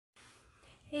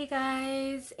Hey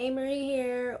guys, A.Marie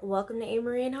here. Welcome to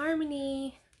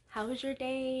A.MarieInHarmony. How was your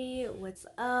day? What's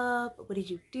up? What did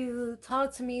you do?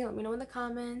 Talk to me. Let me know in the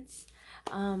comments.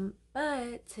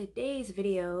 But today's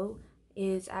video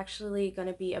is actually going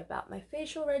to be about my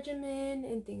facial regimen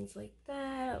and things like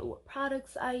that, what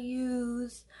products I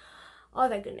use, all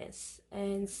that goodness.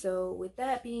 And so with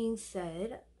that being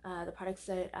said, the products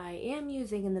that I am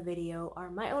using in the video are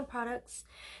my own products.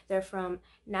 They're from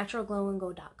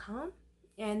naturalglowandgo.com.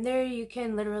 And there you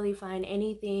can literally find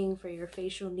anything for your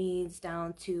facial needs,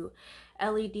 down to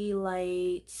LED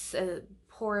lights,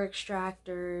 pore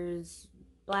extractors,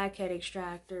 blackhead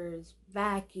extractors,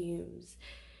 vacuums,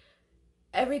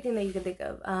 everything that you can think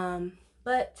of.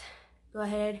 But go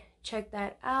ahead, check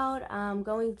that out. I'm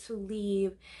going to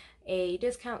leave a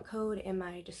discount code in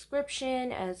my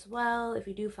description as well if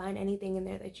you do find anything in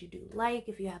there that you do like,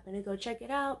 if you happen to go check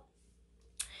it out.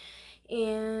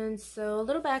 And so a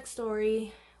little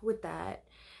backstory with that,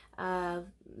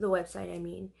 the website, I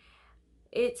mean.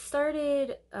 It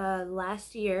started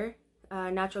last year.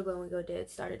 Natural Glow and Go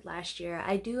started last year.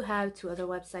 I do have two other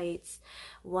websites.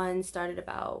 One started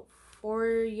about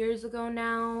 4 years ago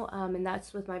now, and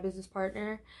that's with my business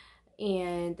partner.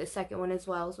 And the second one as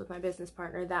well is with my business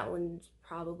partner. That one's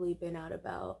probably been out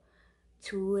about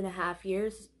 2.5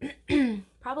 years.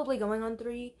 Probably going on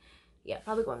 3. Yeah,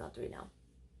 probably going on 3 now.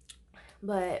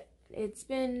 But it's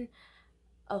been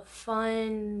a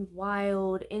fun,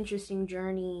 wild, interesting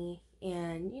journey,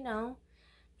 and you know,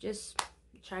 just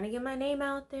trying to get my name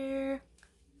out there.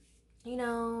 You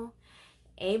know,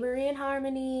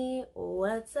 A.MarieInHarmony,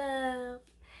 what's up?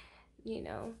 You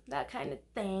know, that kind of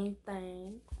thing.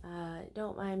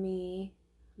 Don't mind me.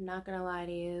 I'm not gonna lie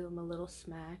to you, I'm a little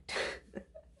smacked.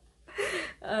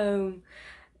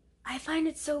 I find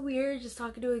it so weird just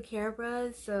talking to a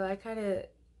camera, so I kind of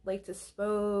like to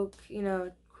smoke, you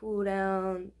know, cool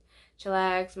down,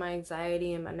 chillax my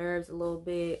anxiety and my nerves a little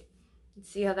bit,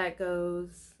 see how that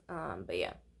goes. But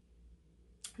yeah,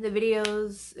 the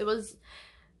videos, it was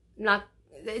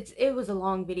a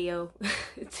long video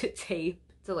to tape,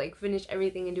 to like finish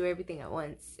everything and do everything at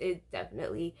once. It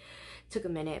definitely took a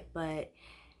minute, but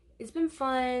it's been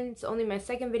fun. It's only my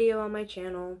second video on my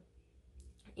channel,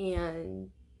 and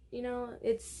you know,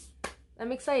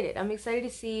 I'm excited to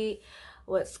see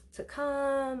what's to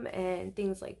come and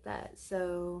things like that.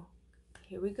 So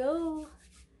here we go,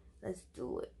 let's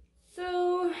do it.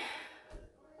 So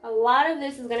a lot of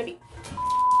this is gonna be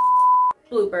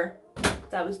blooper.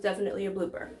 That was definitely a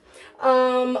blooper. A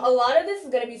lot of this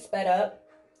is gonna be sped up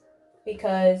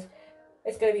because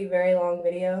it's gonna be a very long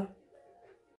video.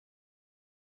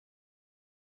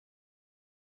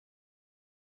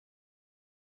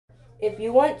 If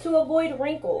you want to avoid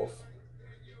wrinkles,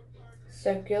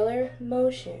 circular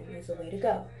motion is the way to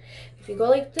go. If you go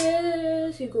like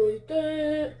this, you go like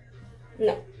that.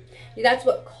 No, that's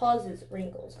what causes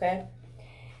wrinkles, okay?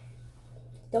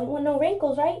 Don't want no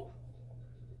wrinkles, right?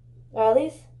 Or at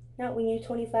least not when you're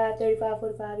 25, 35,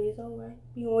 45 years old, right?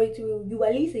 You can wait till you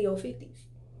at least in your 50s.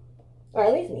 Or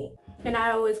at least me. And I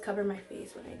always cover my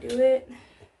face when I do it.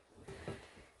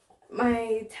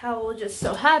 My towel just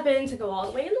so happened to go all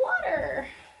the way in the water.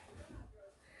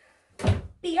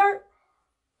 BRB.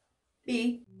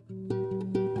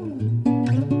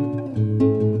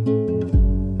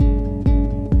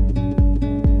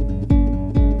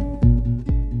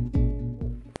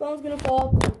 Phone's gonna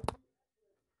fall.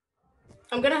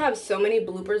 I'm gonna have so many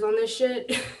bloopers on this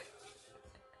shit.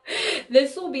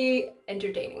 This will be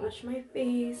entertaining. Wash my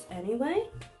face anyway.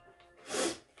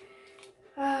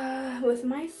 With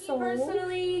my soul.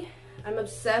 Personally, I'm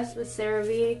obsessed with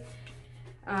CeraVe.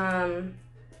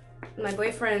 My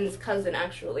boyfriend's cousin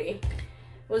actually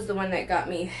was the one that got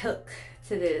me hooked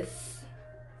to this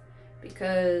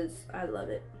because I love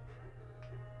it.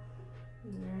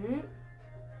 Alright.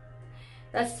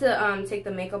 That's to take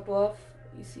the makeup off.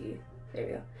 You see, there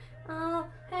we go. Oh,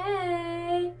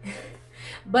 hey.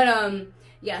 But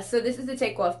yeah, so this is to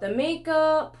take off the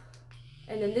makeup,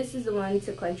 and then this is the one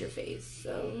to cleanse your face.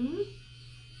 So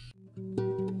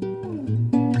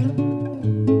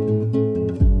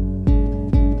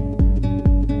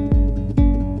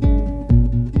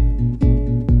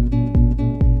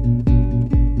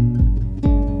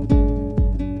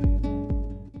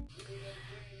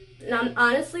now,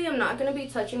 honestly, I'm not going to be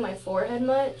touching my forehead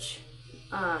much,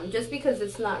 just because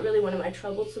it's not really one of my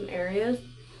troublesome areas.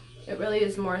 It really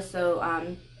is more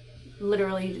so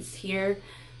literally just here.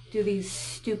 Do these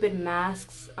stupid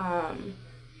masks.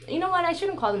 You know what? I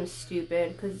shouldn't call them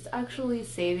stupid because it's actually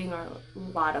saving a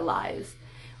lot of lives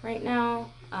right now.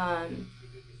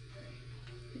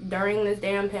 During this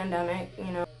damn pandemic,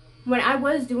 you know. when I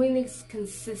was doing this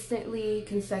consistently,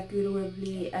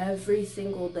 consecutively every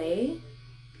single day,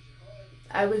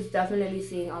 I was definitely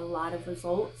seeing a lot of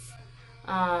results.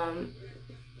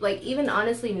 Like even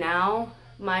honestly now,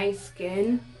 my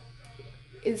skin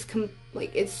is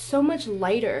like it's so much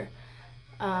lighter.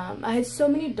 I had so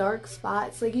many dark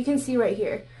spots, like you can see right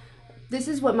here. This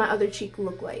is what my other cheek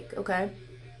looked like, okay?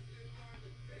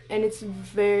 And it's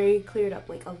very cleared up,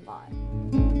 like a lot.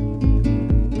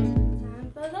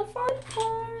 Time for the fun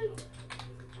part.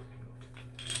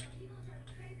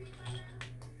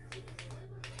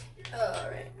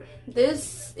 Alright,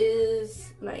 this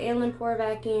is my Allen Pore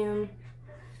Vacuum,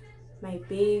 my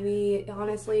baby.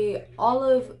 Honestly, all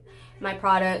of my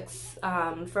products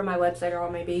from my website are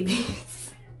all my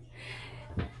babies.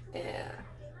 Yeah.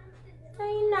 So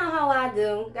you know how I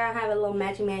do. Gotta have a little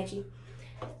matchy-matchy.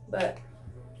 But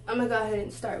I'm gonna go ahead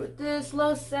and start with this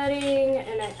low setting,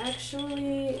 and I actually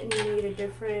need a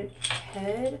different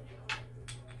head.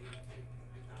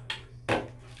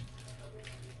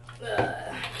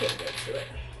 Can't get to it.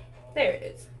 There it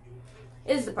is.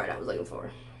 This is the part I was looking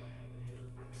for.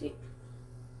 See?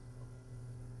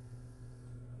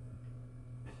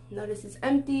 Notice it's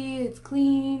empty, it's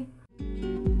clean.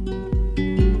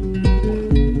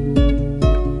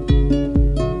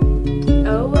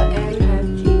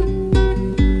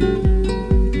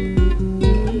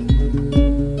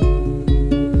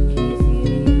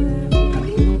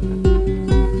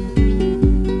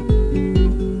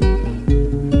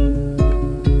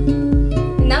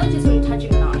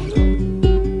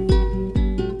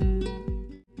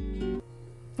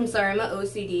 I'm sorry, I'm an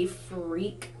OCD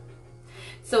freak.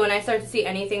 So when I start to see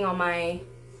anything on my,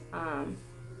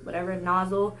 whatever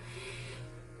nozzle,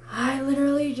 I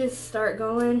literally just start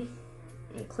going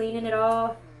and cleaning it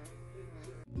off.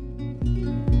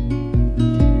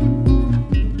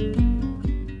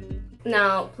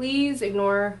 Now, please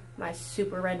ignore my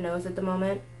super red nose at the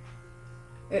moment.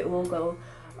 It will go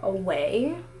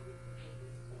away.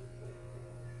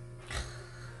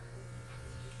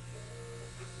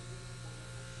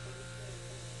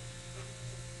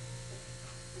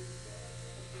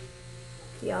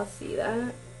 Y'all see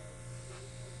that?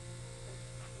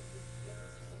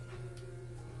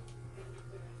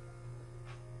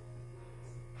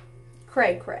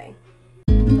 Cray cray.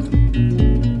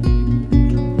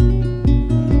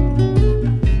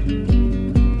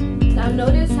 Now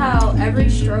notice how every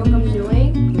stroke I'm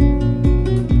doing,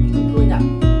 I'm pulling up.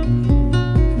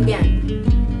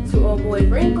 Again, to avoid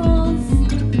wrinkles,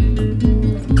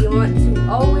 you want to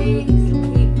always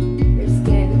keep your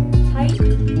skin tight.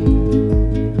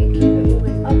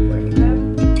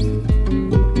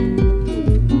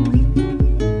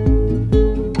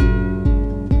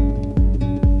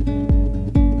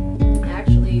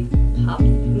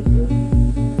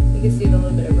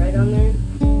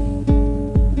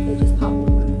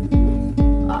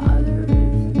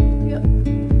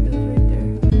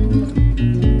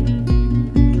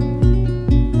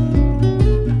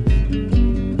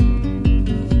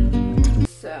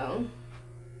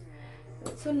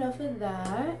 Enough of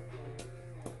that.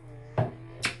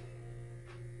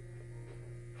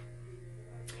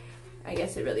 I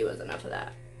guess it really was enough of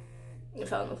that. It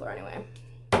fell on the floor anyway.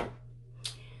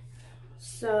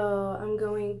 So I'm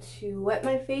going to wet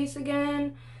my face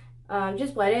again.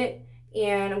 Just wet it,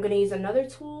 and I'm going to use another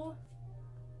tool.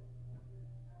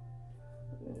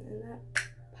 And that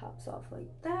pops off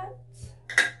like that.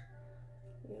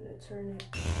 I'm going to turn it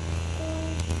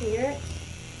here.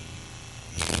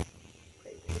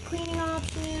 Cleaning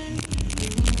option.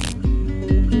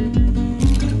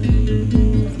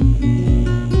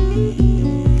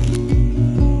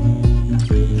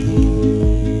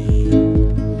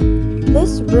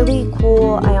 This really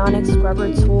cool ionic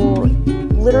scrubber tool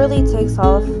literally takes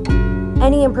off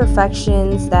any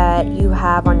imperfections that you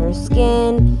have on your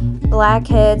skin,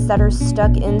 blackheads that are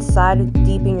stuck inside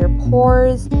deep in your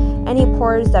pores, any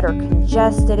pores that are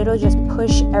congested. It'll just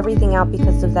push everything out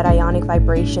because of that ionic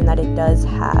vibration that it does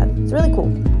have. It's really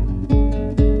cool.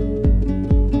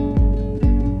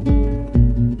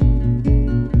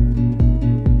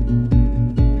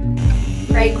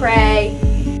 Cray cray.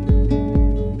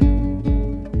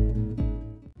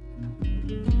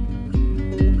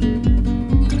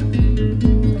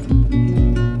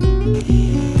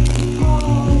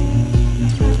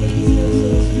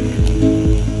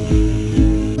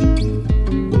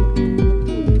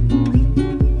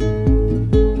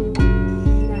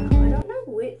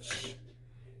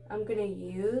 I'm gonna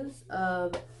use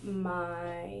of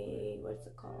my, what's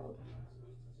it called?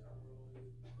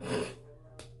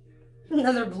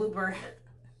 Another blooper.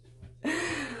 Oh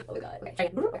my god.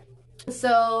 Okay.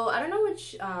 So I don't know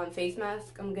which face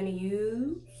mask I'm gonna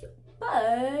use,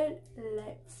 but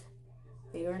let's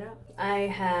figure it out. I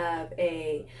have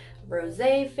a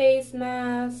rosé face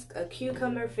mask, a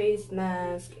cucumber face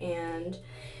mask, and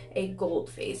a gold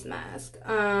face mask.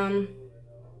 I'm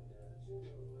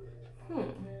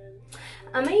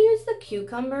gonna use the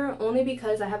cucumber only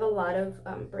because I have a lot of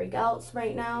breakouts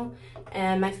right now,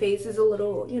 and my face is a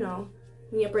little, you know,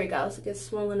 when you have breakouts, it gets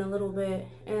swollen a little bit,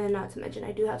 and not to mention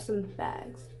I do have some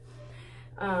bags.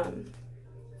 I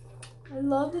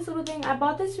love this little thing. I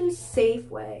bought this from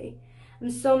Safeway.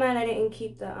 I'm so mad I didn't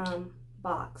keep the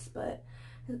box, but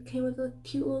it came with a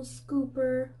cute little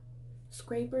scooper,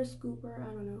 scooper, I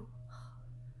don't know.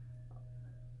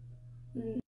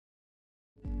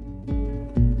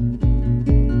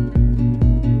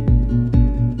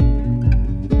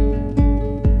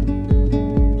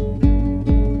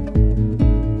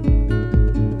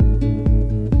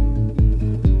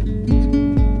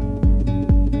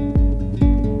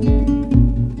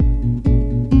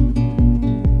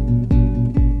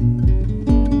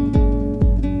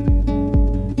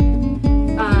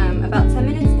 About 10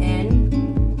 minutes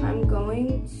in, I'm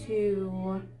going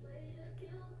to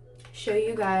show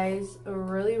you guys a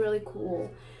really cool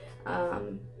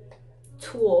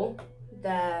tool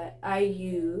that I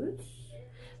use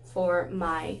for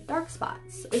my dark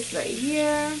spots. It's right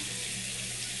here.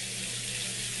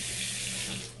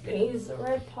 I'm gonna use the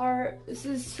red part. This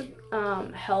is to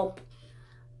help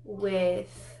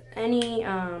with any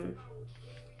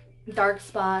dark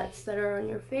spots that are on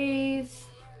your face.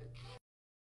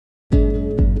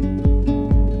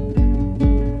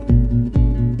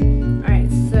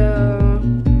 Alright, so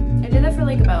I did that for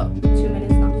like about 2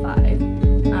 minutes, not 5.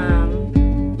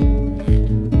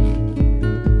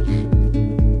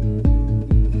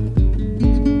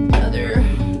 Another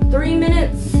 3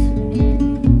 minutes.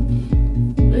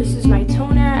 This is my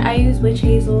toner. I use witch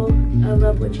hazel. I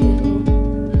love witch hazel.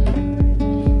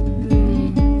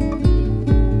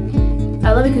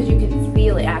 I love it because you can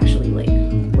feel it actually like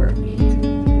working.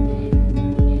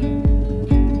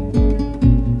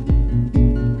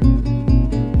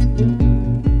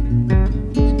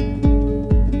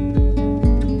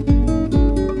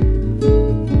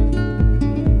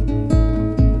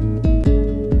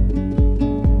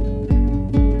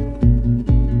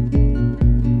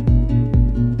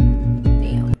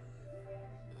 Damn.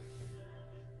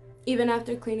 Even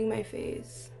after cleaning my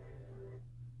face,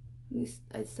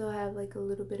 I still have like a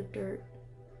little bit of dirt.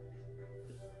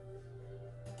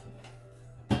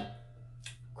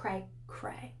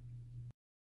 Cray.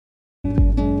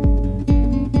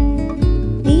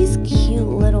 These cute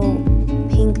little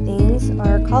pink things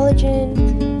are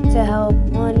collagen to help,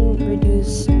 one,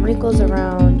 reduce wrinkles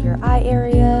around your eye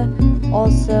area,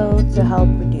 also to help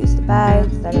reduce the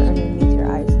bags that are underneath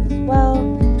your eyes as well.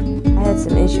 I had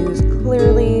some issues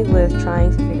clearly with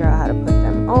trying to figure out how to put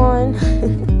them on.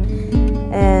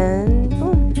 And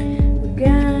boom.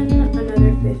 Again,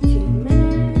 another 15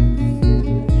 minutes.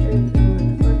 Make sure it's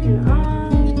working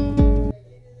on.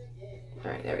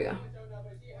 Alright, there we go.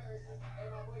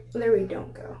 There we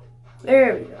don't go.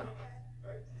 There we go.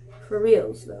 For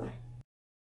reals though.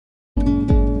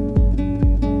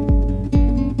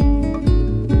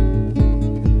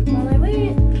 While I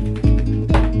wait,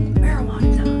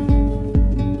 marijuana time.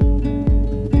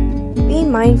 Be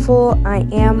mindful, I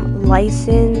am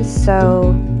licensed,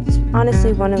 so it's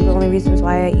honestly one of the only reasons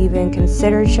why I even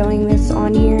considered showing this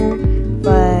on here.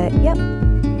 But yep,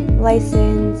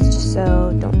 licensed,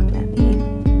 so don't come at me.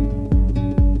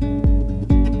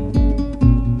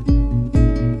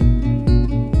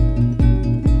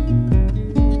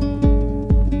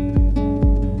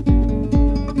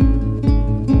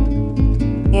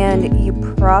 And you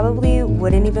probably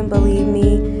wouldn't even believe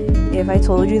me if I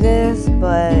told you this,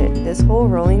 but this whole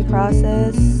rolling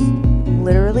process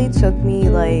literally took me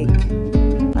like,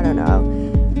 I don't know,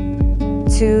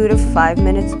 2 to 5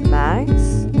 minutes max.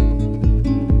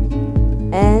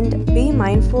 And be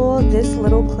mindful, this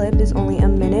little clip is only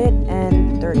 1 minute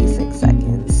and 36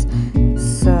 seconds.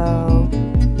 So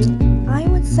I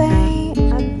would say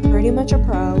I'm pretty much a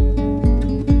pro.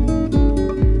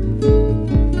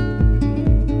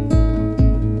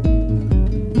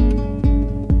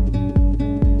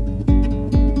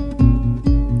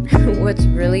 What's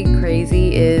really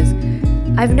crazy is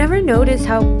I've never noticed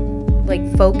how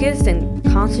like focused and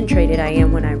concentrated I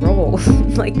am when I roll.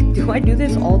 Like, do I do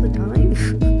this all the time?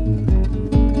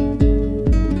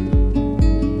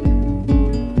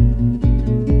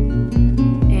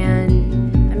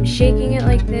 And I'm shaking it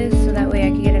like this so that way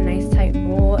I can get a nice tight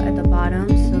roll at the bottom,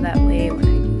 so that way when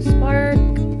I do spark,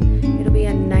 it'll be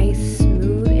a nice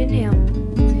smooth inhale.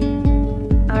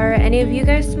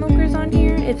 guys smokers on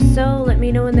here? If so, let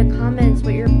me know in the comments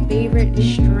what your favorite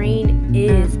strain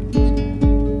is.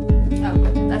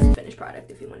 Oh, that's the finished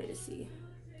product if you wanted to see.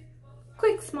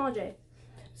 Quick, small J.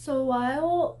 So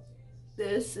while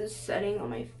this is setting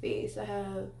on my face, I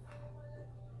have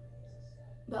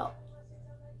about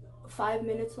 5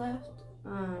 minutes left.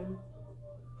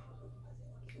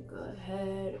 Go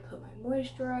ahead and put my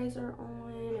moisturizer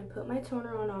on and put my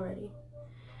toner on already.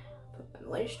 Put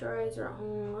my moisturizer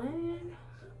on.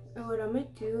 And what I'm gonna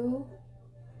do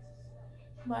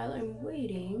while I'm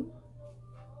waiting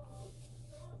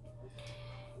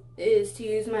is to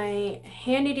use my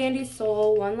handy dandy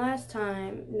Sol one last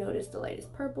time. Notice the light is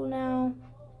purple now.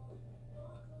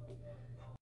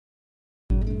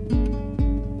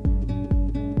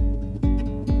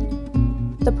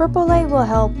 The purple light will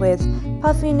help with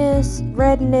puffiness,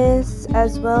 redness,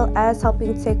 as well as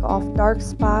helping take off dark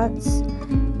spots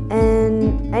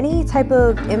and any type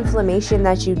of inflammation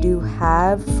that you do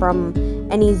have from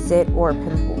any zit or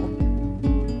pimple.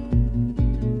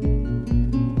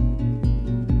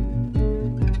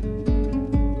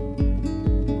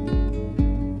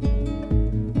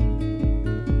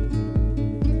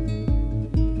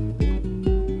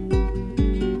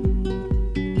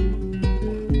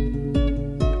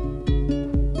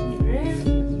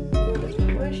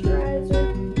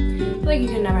 Like you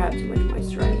can never have too much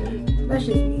moisturizer. That's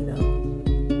just me though.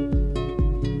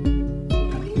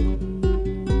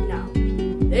 Now,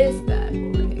 this bad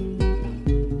boy,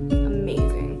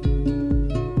 amazing.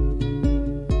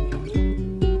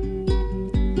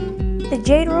 The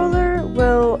jade roller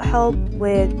will help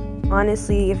with,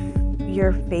 honestly, if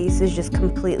your face is just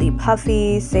completely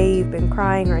puffy, say you've been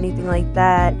crying or anything like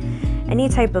that, any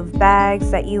type of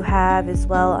bags that you have as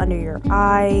well under your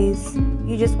eyes.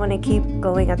 You just want to keep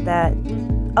going at that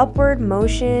upward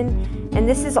motion, and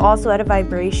this is also at a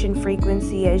vibration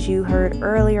frequency, as you heard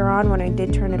earlier on when I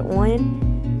did turn it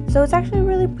on. So it's actually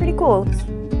really pretty cool. It's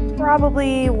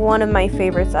probably one of my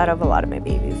favorites out of a lot of my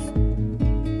babies.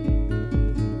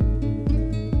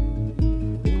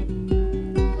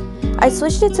 I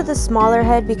switched it to the smaller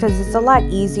head because it's a lot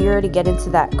easier to get into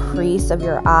that crease of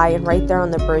your eye and right there on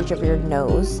the bridge of your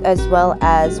nose, as well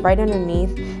as right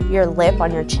underneath your lip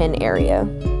on your chin area.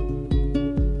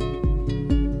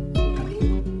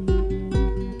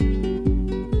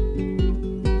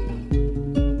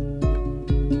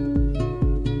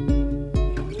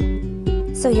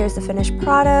 So here's the finished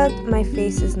product. My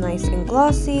face is nice and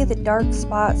glossy. The dark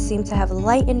spots seem to have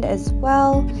lightened as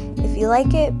well. If you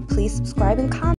like it, please subscribe and comment.